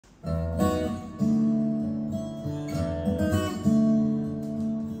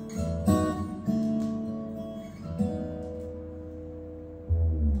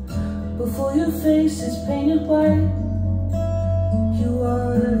your face is painted white. You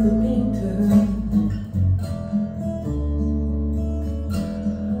are the painter.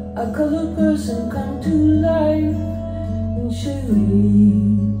 A colored person come to life in shades.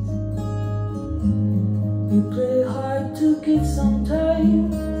 You play hard to get some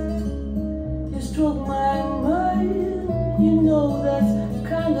time. You stroke my mind. You know that's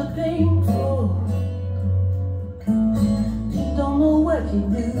kind of painful. You don't know what you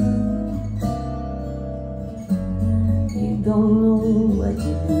do. You don't know what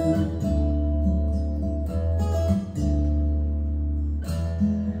you do.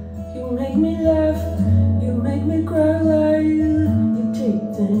 You make me laugh, you make me cry while you take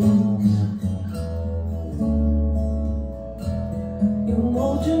things. You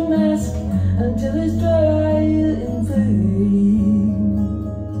mold your mask until it's dry and fade.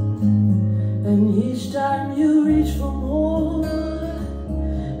 And each time you reach for more,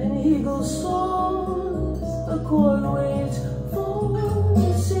 an eagle soars, a chord waits for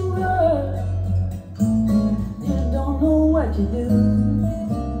the singer. You don't know what you do.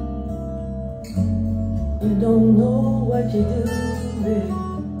 You don't know what you do, baby.